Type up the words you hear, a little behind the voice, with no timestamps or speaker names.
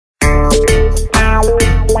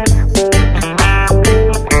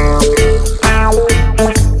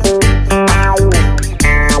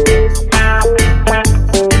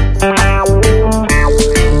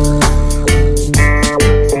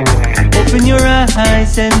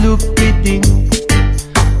eyes and look within.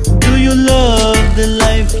 Do you love the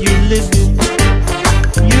life you live in?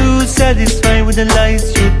 You satisfied with the lies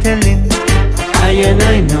you're telling?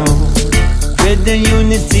 I know, with the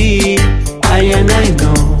unity, I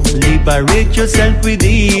know. Liberate yourself with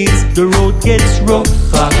ease. The road gets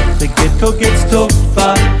rougher, the ghetto gets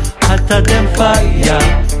tougher, hotter than fire.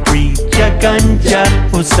 Preach a ganja,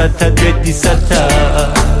 oh sata dready sata,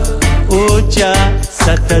 oh Jah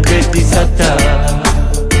sata dready sata.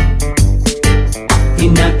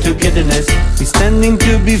 In our togetherness, we standing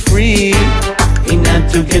to be free. In our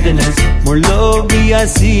togetherness, more love we are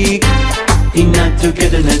seek. In our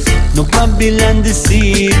togetherness, no Babylon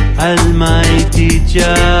deceive. Almighty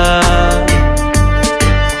Jah,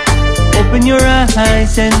 open your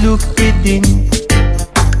eyes and look within.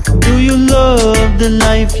 Do you love the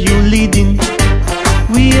life you leading?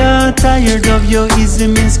 We are tired of your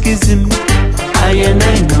ism and schism. I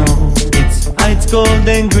know it's gold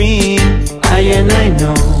and green. I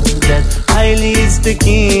know that Haile is the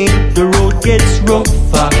king. The road gets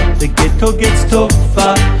rougher, the ghetto gets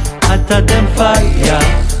tougher, hotter than fire,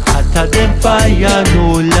 hotter than fire.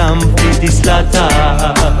 No lamb for the slaughter.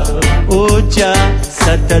 Oh Jah,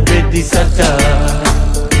 sata dready sata.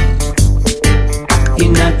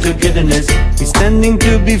 In our togetherness, we standing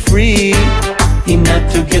to be free. In our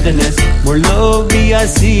togetherness, more love we are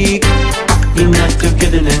seek. In our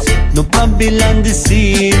togetherness, no Babylon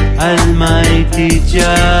deceive. Almighty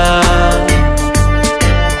Jah.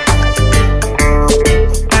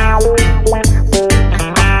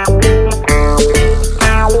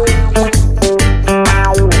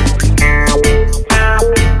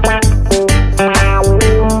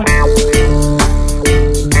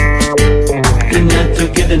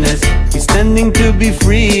 Standing to be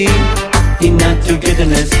free. In our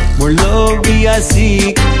togetherness, more love we are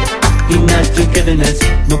seek. In our togetherness,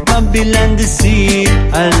 no Babylon deceive.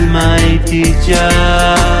 Almighty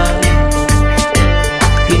Jah.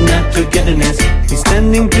 In our togetherness, we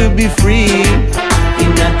standing to be free.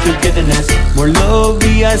 In our togetherness, more love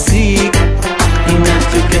we are seek. In our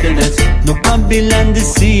togetherness, no Babylon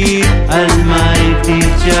deceive. Almighty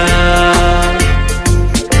Jah.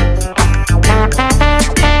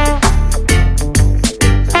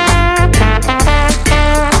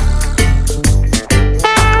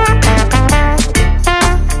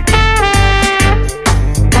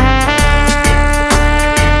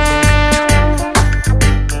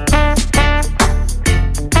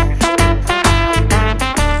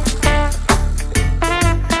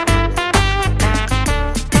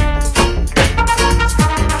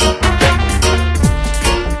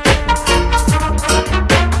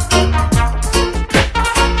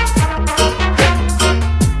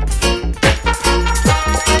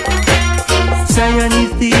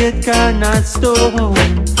 Cannot stone.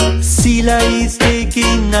 Sila is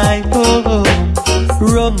taking night home.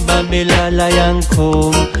 Rum Babylon lion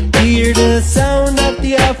come. Hear the sound of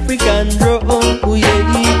the African drum. Oh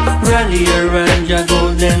yeah, rally around your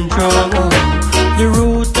golden throne. The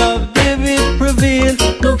root of David prevail.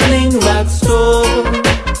 No fling rock stone.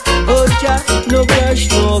 Oh Jah, no brush,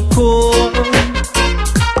 no comb.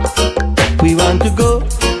 We want to go.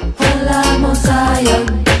 Hola Messiah.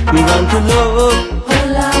 We want to love.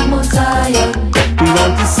 Hola Messiah. We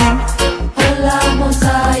want to sing. Hola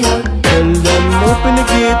Messiah. Tell them open the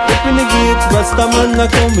gate, Rastaman na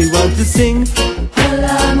come. We want to sing.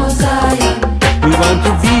 Hola Messiah. We want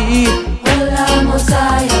to be. Hola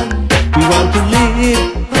Messiah. We want to live.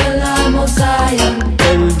 Hola Messiah.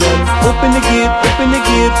 Tell them open the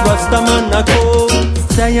gate, Rastaman na come.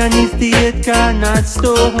 Zion is the eight cannot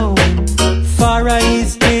stone. Farah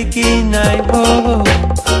is taking night home.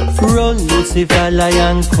 Run Lucifer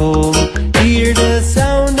lion come. Hear the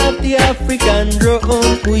sound of the African drum.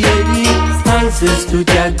 Oh yeah, answers to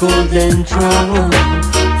their golden throne.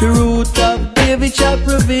 The root of David shall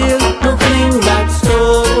prevail. No fling back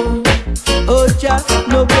stone. Oh Jah,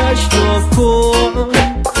 no brush, no comb.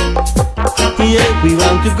 Yeah, we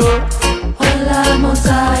want to go. Hola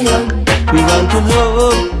Messiah. We want to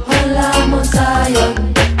love. Hola Messiah.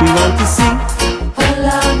 We want to sing.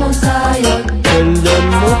 Hola Messiah. Tell them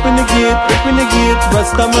open the gate,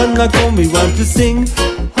 Rastaman na come. We want to sing.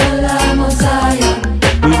 Hola Messiah.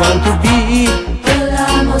 We want to be.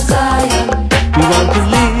 Hola Messiah. We want to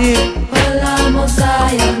live. Hola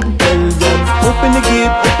Messiah. Tell them open the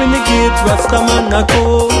gate, Rastaman na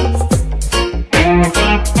come.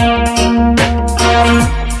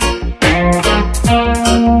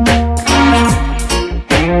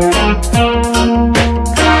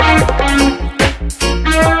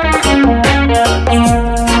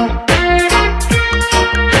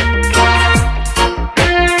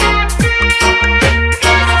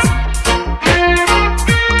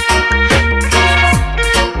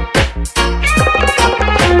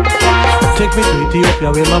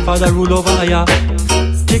 Ethiopia, where my father ruled over Aya.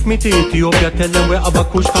 Take me to Ethiopia, tell them where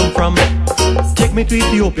Abakush come from. Take me to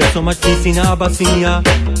Ethiopia, so much peace in Abyssinia.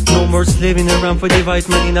 No more slaving around for the white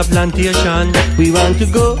man in a plantation. We want to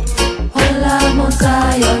go Holla Mount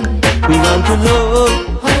Zion. We want to love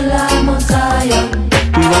Holla Mount Zion.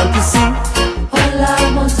 We want to see Holla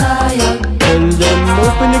Mount Zion. Tell them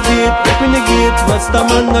open the gate,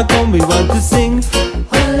 Rastaman a come. We want to sing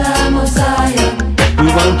Holla Mount Zion. We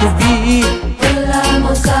want to be Holla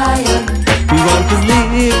Mount Zion. We want to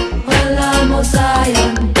live Holla Mount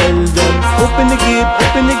Zion. Tell them open the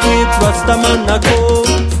gate, Rastaman a come.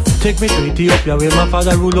 Take me to Ethiopia, where my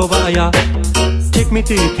father ruled over Aya. Take me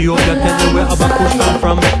to Ethiopia, tell them where Abakush come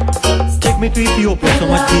from. Take me to Ethiopia, so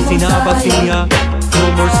much peace in Abyssinia.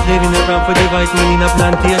 No more slaving around for the white man in a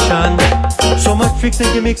plantation. So much tricks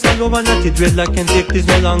and gimmicks all over, not it dreadlock can take this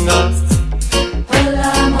no longer.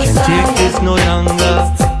 Can take this no longer.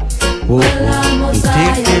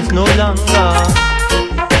 Can take this no longer.